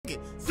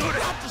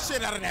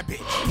shit out of that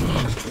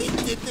bitch. He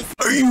did this.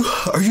 Are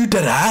you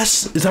dead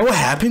ass? Is that what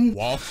happened?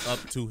 Walked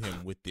up to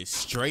him with this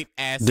straight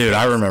ass. Dude,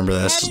 I remember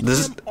this.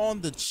 This him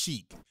on the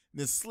cheek.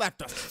 Then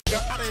slapped us.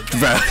 I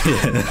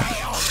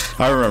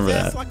remember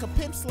that. It's like a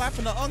pimp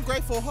slapping an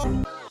ungrateful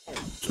hoe.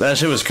 That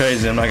shit was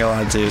crazy, I'm not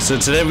gonna lie to you. So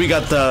today we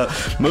got the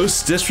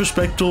most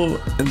disrespectful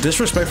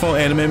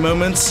anime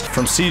moments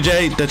from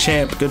Cj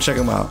Dachamp. Go check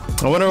him out.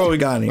 I wonder what we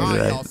got in here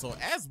today. Also,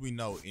 as we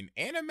know, in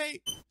anime,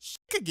 shit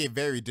could get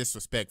very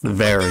disrespectful.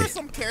 Very. There are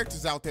some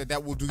characters out there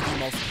that will do the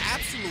most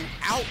absolute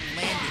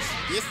outlandish,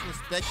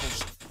 disrespectful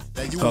shit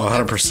that you will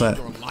ever see in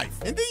your life.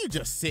 And then you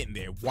just sitting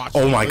there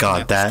watching. Oh my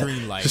god, that.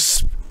 Like,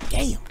 just,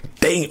 damn.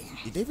 Did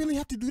they really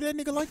have to do that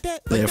nigga like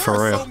that? Yeah, for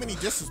real. There are so many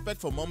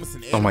disrespectful moments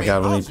in anime. Oh my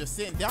god, when he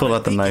pulled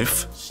out the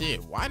knife.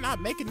 Shit, why not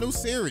make a new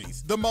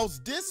series? The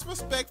most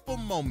disrespectful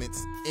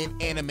moments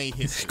in anime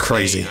history.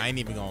 Crazy. Hey, I ain't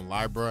even gonna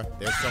lie, bro.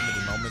 There's so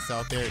many moments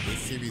out there. This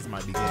series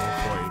might be going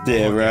for it.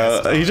 Yeah,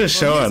 bro. He's just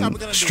showing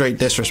straight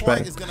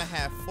disrespect. It's gonna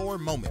have 4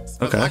 moments.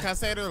 Okay. Like I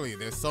said earlier,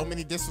 there's so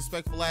many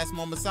disrespectful ass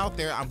moments out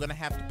there. I'm gonna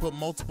have to put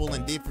multiple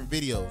in different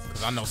videos.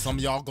 Cause I know some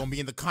of y'all gonna be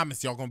in the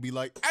comments. Y'all gonna be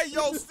like, "Hey,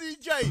 yo,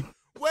 CJ.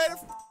 Where the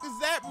f is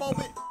that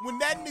moment when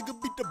that nigga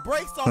beat the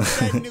brakes off of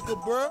that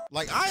nigga, bro?"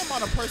 Like, I am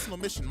on a personal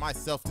mission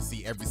myself to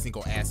see every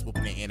single ass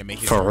whooping in anime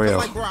history. For real.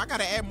 Like, bro, I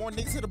gotta add more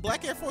niggas to the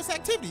Black Air Force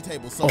activity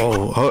table. So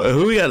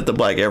who we got at the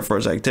Black Air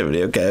Force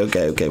activity? Okay.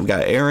 We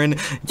got Erin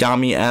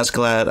Yami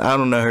Ascalad. I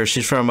don't know her.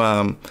 She's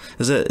from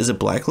is it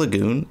Black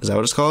Lagoon? Is that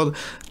what it's called?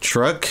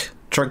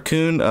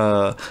 Truck-kun,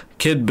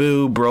 Kid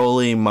Buu,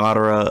 Broly,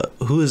 Madara.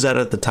 Who is that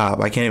at the top?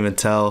 I can't even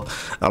tell.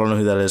 I don't know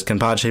who that is.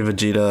 Kenpachi,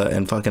 Vegeta,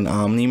 and fucking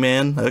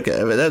Omni-Man.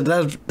 Okay,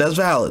 that's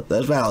valid.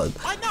 That's valid.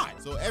 Why not?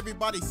 So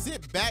everybody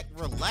sit back,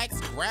 relax,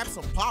 grab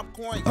some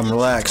popcorn. I'm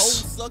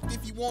relaxed. Sucked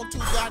if you want to,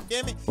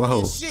 goddammit. Whoa.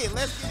 And shit,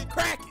 let's get it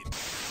cracking.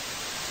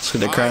 Let's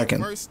get it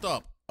cracking. First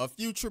up, a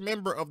future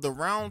member of the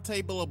round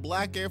table of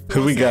Black Air Force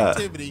who we got?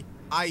 activity,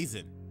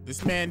 Aizen.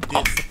 This man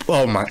did.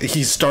 Oh my,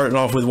 he's starting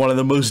off with one of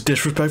the most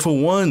disrespectful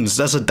ones.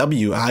 That's a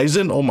W,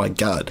 Aizen. Oh my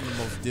god.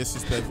 The most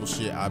disrespectful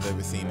shit I've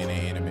ever seen in an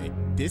anime.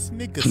 This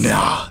nigga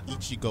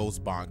Ichigo's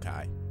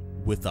Bankai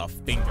with a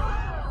finger.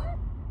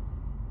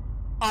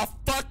 A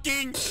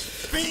fucking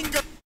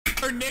finger,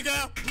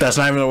 nigga. That's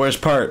not even the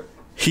worst part.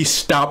 He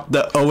stopped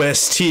the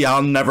OST.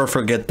 I'll never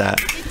forget that.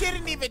 He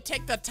didn't even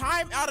take the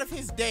time out of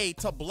his day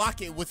to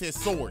block it with his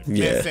sword.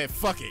 Yeah. Man said,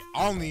 "Fuck it.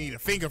 I only need a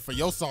finger for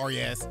your sorry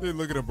ass." Then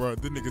look at him, bro.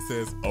 The nigga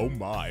says, "Oh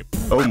my."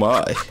 Oh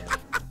my.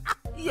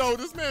 Yo,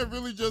 this man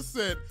really just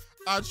said,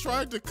 "I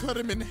tried to cut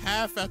him in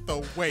half at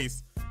the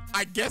waist.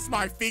 I guess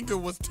my finger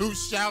was too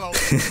shallow."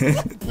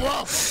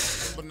 Bro.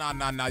 But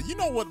nah. You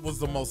know what was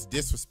the most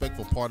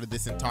disrespectful part of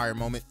this entire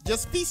moment?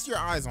 Just feast your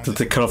eyes on Did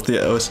they cut off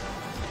the OS?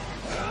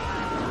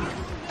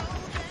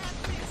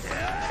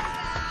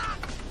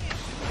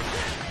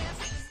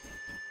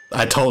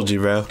 I told you,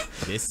 bro.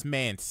 This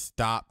man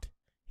stopped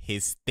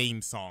his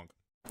theme song.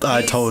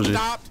 I told you.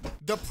 Stopped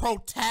the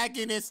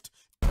protagonist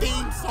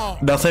theme song.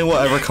 Nothing will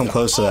ever come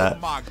close to that. Oh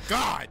my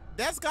god.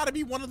 That's gotta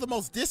be one of the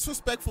most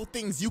disrespectful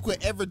things you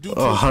could ever do to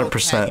Oh, a 100%.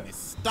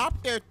 protagonist.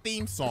 Stop their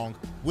theme song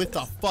with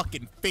a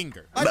fucking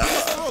finger.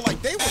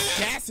 Like, they were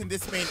gassing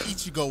this man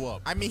Ichigo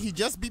up. I mean, he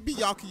just beat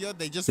Byakuya.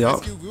 They just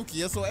rescued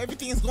Rukia, so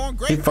everything's going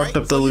great. He fucked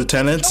up the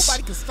lieutenants.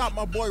 Nobody can stop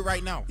my boy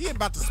right now. He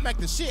about to smack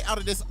the shit out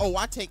of this, "Oh,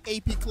 I take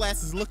AP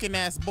classes" looking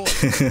ass boy.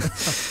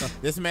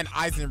 This man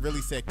Aizen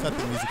really said, "Cut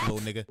the music,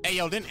 little nigga." Hey,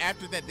 yo, then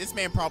after that, this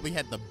man probably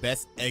had the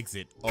best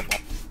exit of all.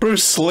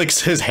 Bruce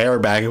slicks his hair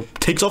back.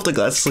 Takes off the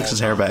glasses, slicks his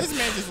hair back. This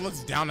man just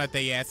looks down at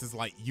they asses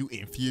like, "You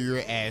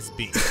inferior ass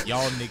bitch.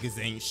 Y'all niggas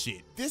ain't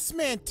shit." This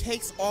man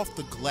takes off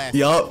the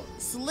glasses,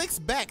 slicks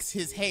back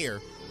his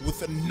hair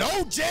with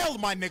no gel,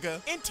 my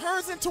nigga, and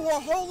turns into a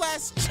whole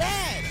ass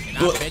Chad. And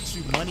I bet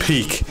you money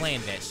he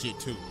planned that shit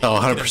too. Oh,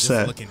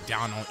 100%. Looking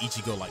down on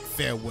Ichigo like,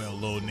 "Farewell,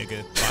 little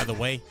nigga." By the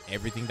way,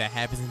 everything that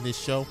happens in this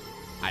show,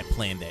 I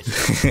planned that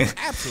shit.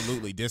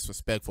 Absolutely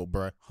disrespectful,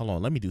 bruh. Hold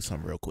on, let me do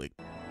something real quick.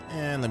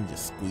 And let me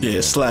just squeeze.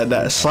 Yeah,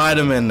 slide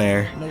him in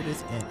there.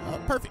 Notice and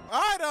perfect. All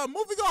right,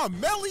 moving on.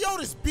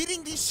 Meliodas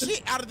beating the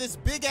shit out of this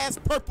big ass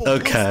purple.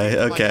 Okay,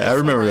 I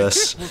remember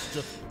this.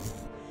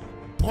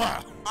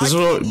 This is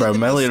what, bro,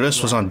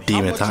 Meliodas was on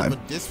demon time. How much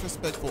of a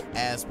disrespectful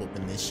ass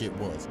whooping this shit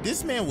was.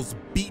 This man was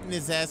beating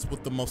his ass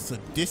with the most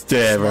sadistic.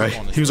 Yeah, bro.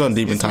 He was on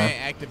demon time. This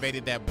man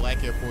activated that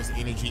Black Air Force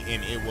energy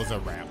and it was a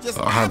wrap. Just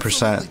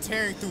 100%.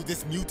 tearing through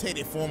this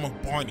mutated form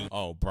of Barney.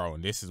 Oh, bro,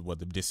 and this is where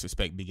the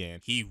disrespect began.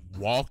 He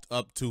walked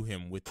up to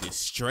him with this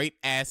straight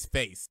ass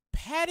face,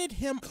 patted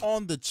him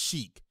on the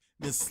cheek,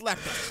 then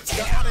slapped the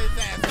shit out of his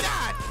ass.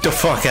 God, the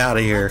fuck out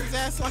of here. His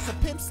ass like a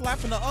pimp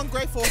slapping an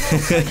ungrateful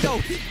hoe. Like, yo,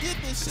 he did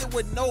this shit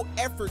with no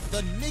effort.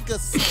 The nigga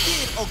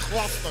slid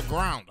across the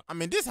ground. I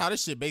mean, this how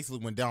this shit basically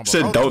went down.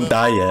 Said, "Don't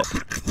die yet."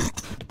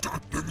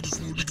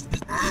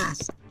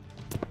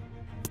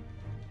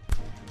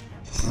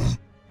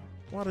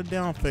 Water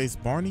down face,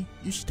 Barney.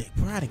 You should take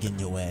pride in getting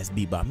your ass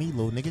beat by me,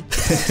 little nigga.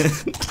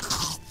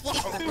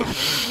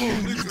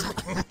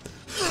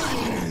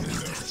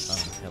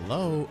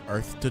 Hello,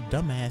 Earth to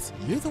dumbass.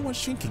 You're the one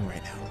shrinking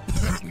right now.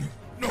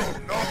 No.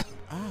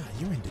 Ah,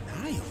 you're in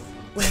denial.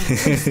 Well, get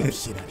some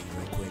shit out of you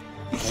real quick.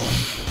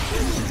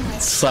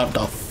 Slap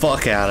the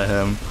fuck out of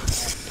him.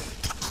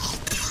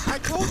 I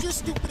told your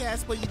stupid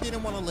ass, but you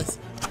didn't want to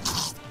listen.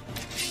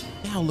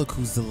 Now look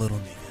who's the little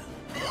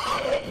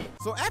nigga.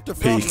 So after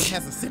Franklin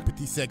has a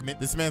sympathy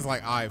segment, this man's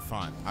like, all right,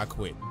 fine, I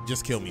quit.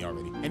 Just kill me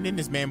already. And then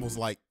this man was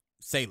like,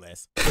 say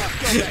less.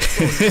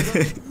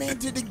 Man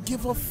didn't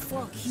give a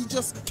fuck. He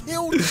just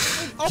killed him.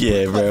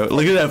 Yeah, bro.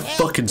 Look at that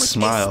fucking with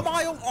smile. A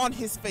smile on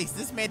his face.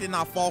 This man did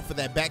not fall for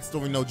that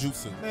backstory no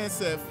jutsu. Man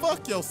said,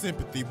 fuck your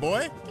sympathy,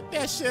 boy. Get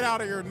that shit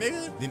out of here,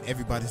 nigga. Then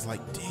everybody's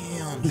like,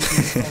 damn, he didn't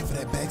fall for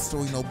that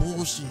backstory no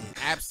bullshit.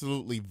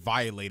 Absolutely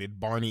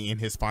violated Barney in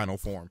his final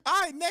form. All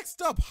right,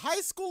 next up,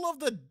 High School of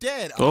the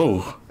Dead.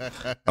 Oh,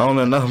 I don't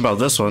know nothing about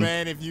this one.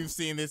 Man, if you've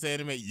seen this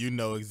anime, you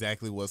know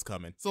exactly what's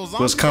coming. So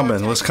what's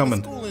coming? What's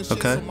coming?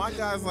 Okay. So my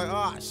guy's like,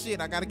 oh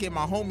shit, I gotta get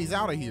my homies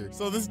out of here.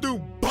 So this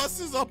dude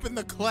busts up in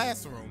the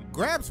classroom,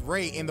 grabs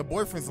Ray, and the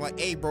boyfriend's like,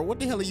 hey bro, what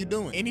the hell are you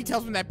doing? And he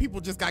tells him that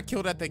people just got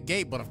killed at the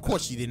gate, but of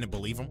course she didn't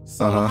believe him.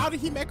 So how did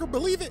he make her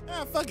believe it?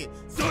 Ah, fuck it.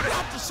 So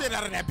slap the shit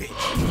out of that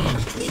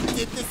bitch. He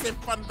did this in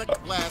front of the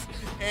class,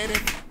 and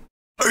it...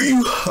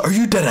 Are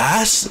you dead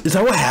ass? Is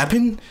that what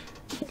happened?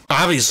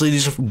 Obviously,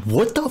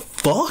 what the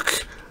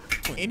fuck?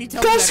 And he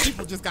tells me that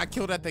people just got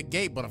killed at the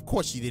gate, but of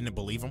course she didn't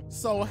believe him.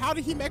 So how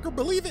did he make her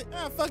believe it?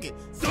 Ah, fuck it.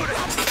 So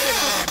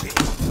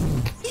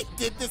he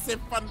did this in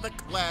front of the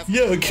class.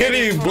 Yo, can't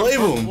even blame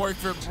him.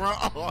 Boyfriend, bro.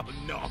 Oh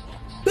no.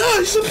 No,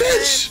 he's a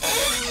bitch.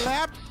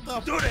 Slapped the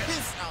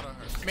piss out of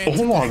her. Man,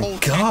 oh my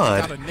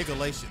god. Out of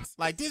nigga-lations.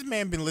 Like this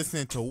man been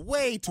listening to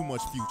way too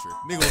much Future.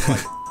 Nigga was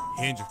like,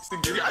 Hendrix.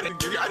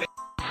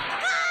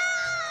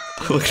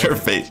 Look at her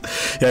face.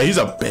 Yeah, he's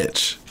a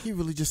bitch. He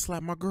really just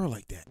slapped my girl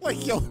like that.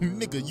 Like, yo,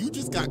 nigga, you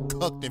just got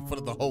cucked in front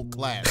of the whole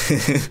class.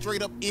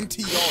 Straight up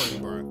NTR,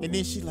 bro. And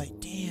then she like,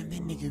 damn, that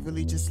nigga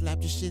really just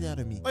slapped the shit out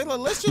of me. Like, look,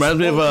 let's just reminds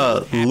me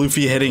of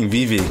Luffy hitting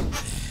Vivi.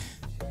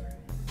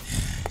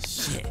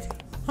 Shit.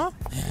 Huh?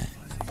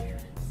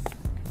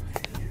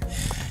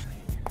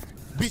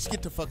 Bitch,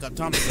 get the fuck up,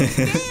 Tommy. Damn,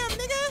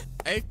 nigga.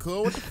 Hey,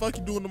 cuz, what the fuck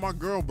you doing to my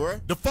girl, bro?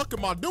 The fuck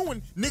am I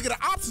doing? Nigga, the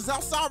ops is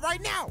outside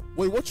right now.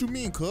 Wait, what you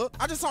mean, cuz?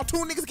 I just saw 2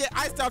 niggas get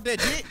iced out that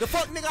dick. The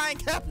fuck, nigga, I ain't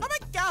capping. Oh my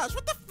gosh,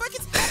 what the fuck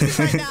is happening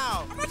right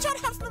now? I'm not trying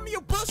to have some of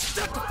your bullshit.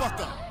 Shut the fuck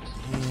up.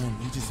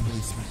 Damn, you just really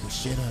smacked the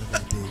shit out of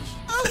that bitch.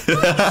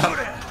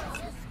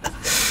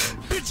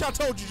 Bitch, I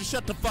told you to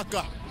shut the fuck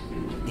up.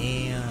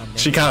 Damn.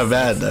 She kind of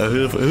bad,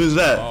 though. Who's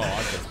that? Oh,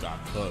 I just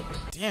got cooked.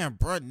 Damn,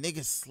 bro,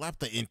 niggas slapped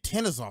the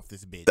antennas off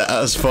this bitch.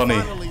 That was funny.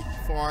 Finally,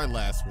 for our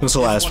last one. What's the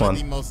last one?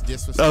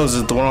 Oh, is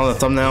it the one on the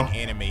thumbnail?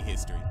 Anime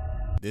history.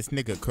 This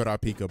nigga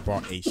Kurapika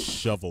brought a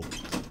shovel.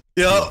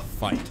 Yup.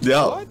 Fight.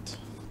 Yup. What?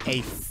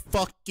 A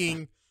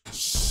fucking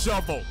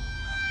shovel.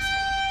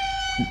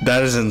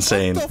 That is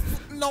insane.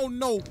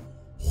 No.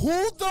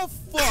 Who the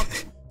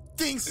fuck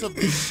thinks of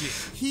this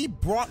shit? He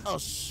brought a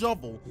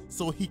shovel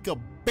so he could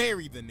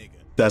bury the nigga.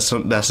 That's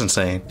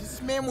insane.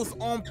 This man was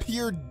on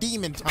pure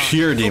demon time.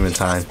 Pure demon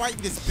time.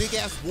 Fighting this big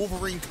ass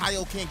Wolverine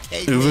Kaioken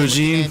cave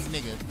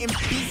nigga and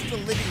beats the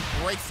living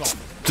breaks off him.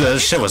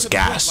 This shit was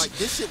gas. Like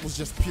this shit was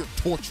just pure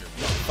torture.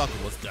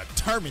 Motherfucker was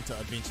determined to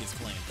avenge his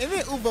clan. And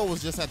then Uvo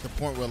was just at the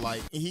point where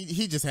like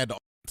he just had to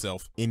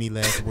himself. Any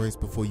last words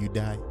before you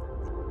die?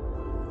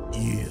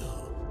 Yeah.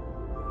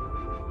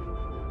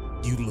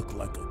 You look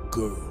like a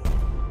girl.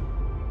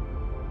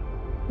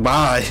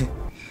 Bye.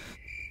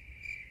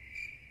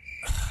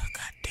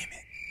 God damn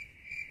it.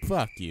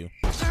 Fuck you.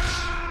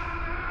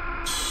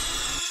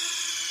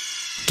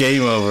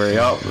 Game over,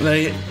 y'all.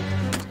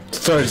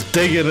 Starts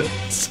digging.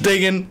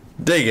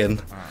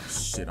 Oh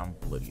shit, I'm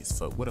bloody as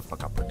fuck. Where the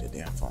fuck I put the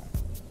damn phone?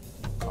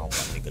 Call my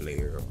nigga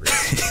later.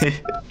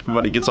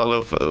 Everybody gets on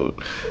the phone.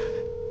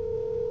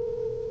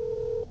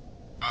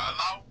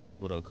 Hello?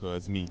 What up,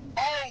 cuz? Me.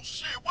 Oh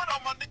shit, what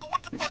up, my nigga?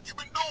 What the fuck you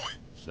been doing?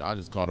 Shit, I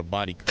just called a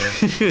body,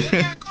 cuz.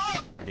 Yeah,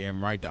 cuz.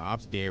 Damn right, the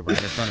ops dead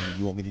right in front of me.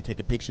 You want me to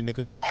take a picture,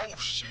 nigga? Oh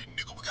shit,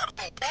 nigga, we gotta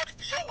throw a party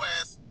for your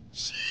ass.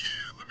 Shit,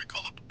 let me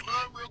call up the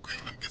plug real quick.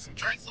 Let me get some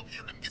drinks over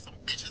here. Let me get some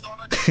bitches on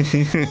it.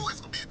 Ooh,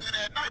 it's gonna be a good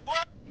ass night, boy.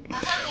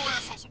 Alright, your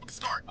ass so we can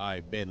start.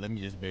 Alright, bet. Let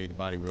me just bury the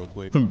body real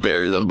quick.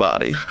 Bury the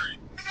body.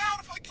 Nigga, how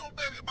the fuck you gonna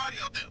bury the body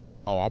out there?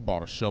 Oh, I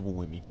bought a shovel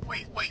with me.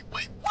 Wait,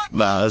 what?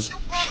 Nah, that's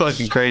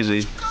fucking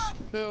crazy.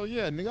 Hell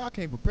yeah, nigga, I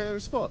came prepared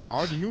as fuck. I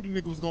already knew the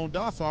nigga was gonna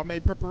die, so I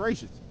made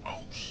preparations.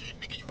 Oh shit,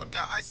 nigga, you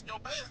got ice in your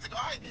pants,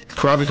 nigga.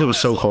 Kurapika was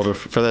so cold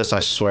for this, I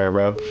swear,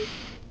 bro.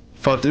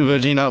 Fucked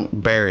Uvogino,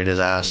 buried his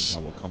ass.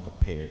 I will come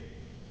prepared.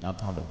 Now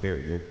time to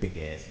bury your big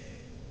ass.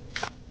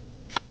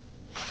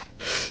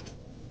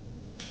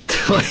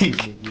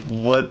 Like,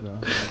 what?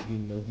 You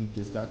know he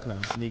just got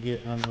clowned.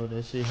 Nigga, I know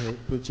that shit hurt.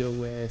 Put your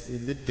ass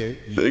in the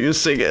dirt. Nigga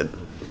singing.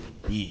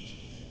 Bitch.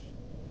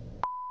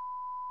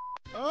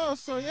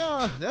 So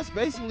yeah, that's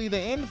basically the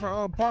end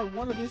for part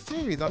 1 of this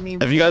series. I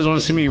mean, If you guys want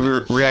to see me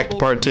react to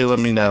part 2, let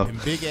me know.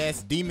 And big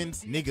ass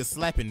demons, niggas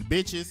slapping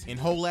bitches, and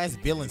whole ass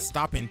villains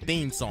stopping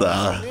theme songs.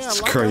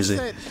 It's crazy. I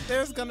said,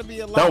 there's gonna be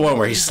a lot. That one more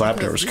where he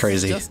slapped her was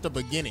crazy. Just the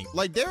beginning.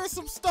 Like there is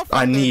some stuff.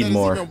 I need that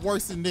more. Is even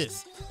worse than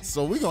this.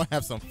 So we're gonna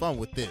have some fun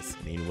with this.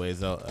 Anyways,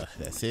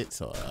 that's it.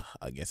 So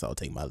I guess I'll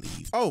take my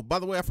leave. Oh, by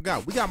the way, I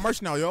forgot. We got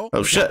merch now, yo.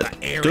 Oh shit!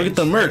 Go get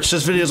the merch.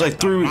 This video's like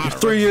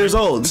 3 years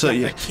old, so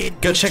you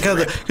go check out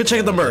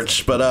the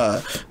merch.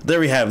 But there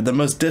we have it. The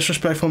most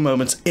disrespectful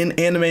moments in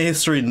anime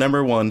history,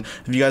 #1.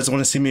 If you guys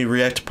want to see me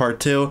react to part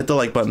 2, hit the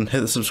like button,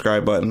 hit the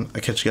subscribe button.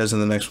 I'll catch you guys in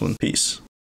the next one. Peace.